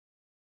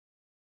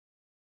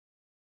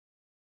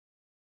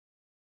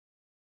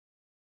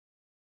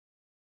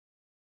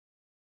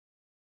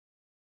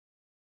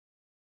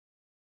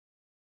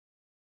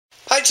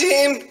Hi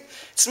team,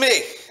 it's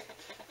me,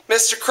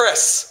 Mr.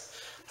 Chris.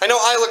 I know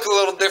I look a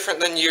little different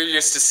than you're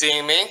used to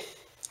seeing me.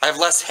 I have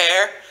less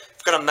hair,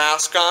 I've got a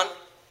mask on.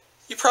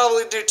 You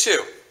probably do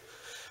too.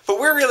 But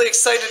we're really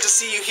excited to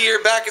see you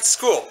here back at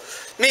school.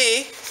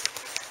 Me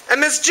and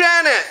Miss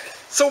Janet.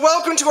 So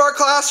welcome to our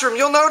classroom.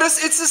 You'll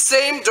notice it's the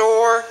same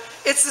door,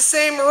 it's the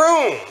same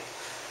room.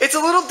 It's a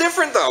little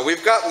different though.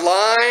 We've got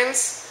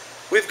lines,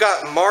 we've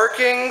got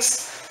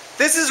markings.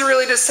 This is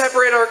really to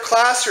separate our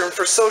classroom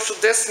for social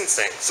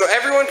distancing, so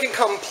everyone can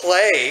come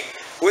play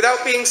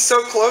without being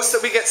so close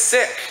that we get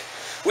sick.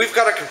 We've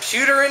got a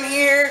computer in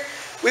here,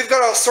 we've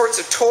got all sorts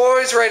of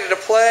toys ready to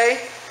play.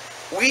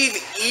 We've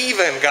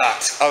even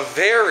got a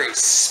very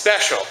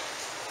special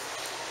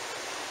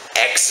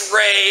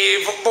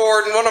X-ray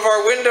board in one of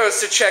our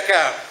windows to check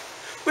out.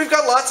 We've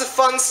got lots of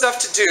fun stuff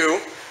to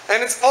do,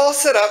 and it's all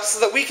set up so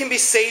that we can be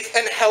safe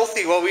and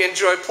healthy while we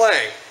enjoy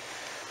playing.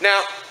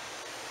 Now,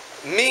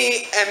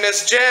 me and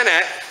Miss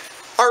Janet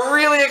are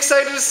really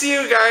excited to see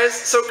you guys,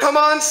 so come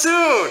on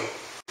soon!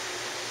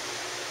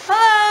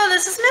 Hello,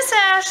 this is Miss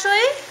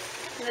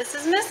Ashley. This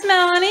is Miss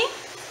Melanie.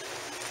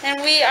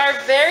 And we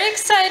are very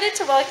excited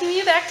to welcome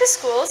you back to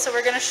school. So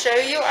we're going to show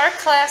you our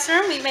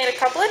classroom. We made a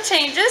couple of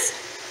changes,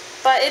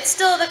 but it's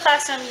still the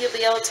classroom you'll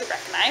be able to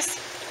recognize.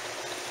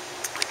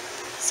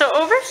 So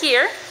over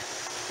here,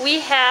 we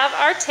have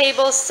our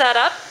tables set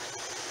up.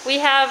 We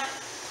have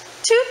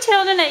 2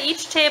 children at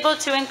each table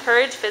to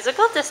encourage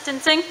physical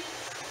distancing,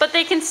 but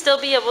they can still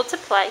be able to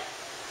play.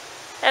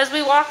 As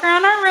we walk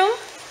around our room,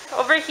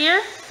 over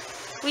here,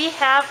 we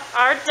have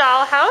our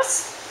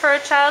dollhouse for a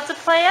child to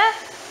play at,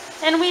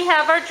 and we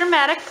have our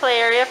dramatic play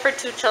area for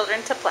 2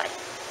 children to play.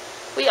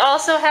 We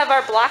also have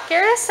our block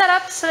area set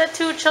up so that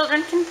 2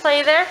 children can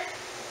play there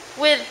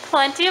with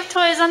plenty of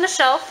toys on the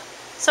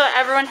shelf so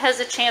everyone has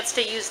a chance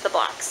to use the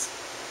blocks.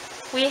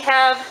 We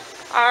have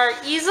our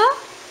easel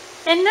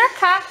and their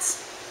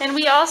cots, and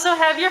we also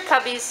have your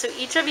cubbies, so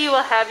each of you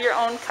will have your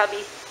own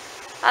cubby.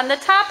 On the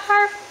top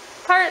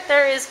part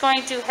there is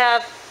going to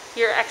have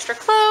your extra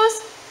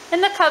clothes,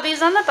 and the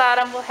cubbies on the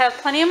bottom will have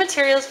plenty of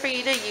materials for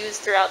you to use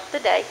throughout the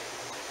day.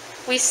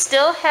 We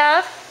still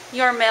have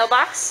your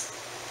mailbox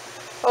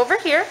over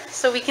here,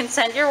 so we can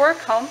send your work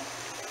home.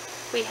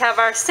 We have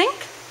our sink,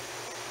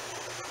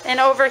 and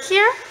over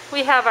here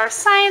we have our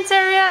science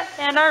area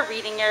and our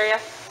reading area.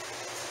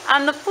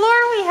 On the floor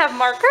we have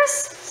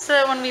markers, so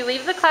that when we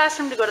leave the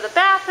classroom to go to the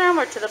bathroom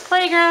or to the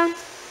playground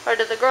or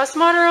to the gross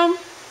motor room,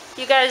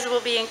 you guys will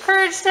be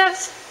encouraged to have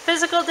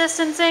physical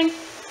distancing,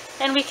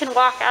 and we can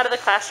walk out of the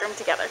classroom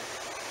together.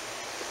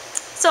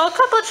 So a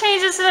couple of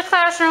changes to the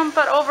classroom,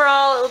 but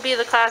overall it will be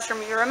the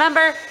classroom you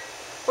remember.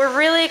 We're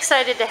really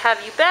excited to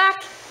have you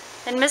back,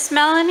 and Miss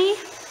Melanie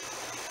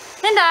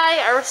and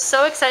I are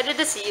so excited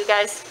to see you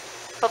guys.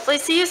 Hopefully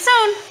see you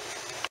soon.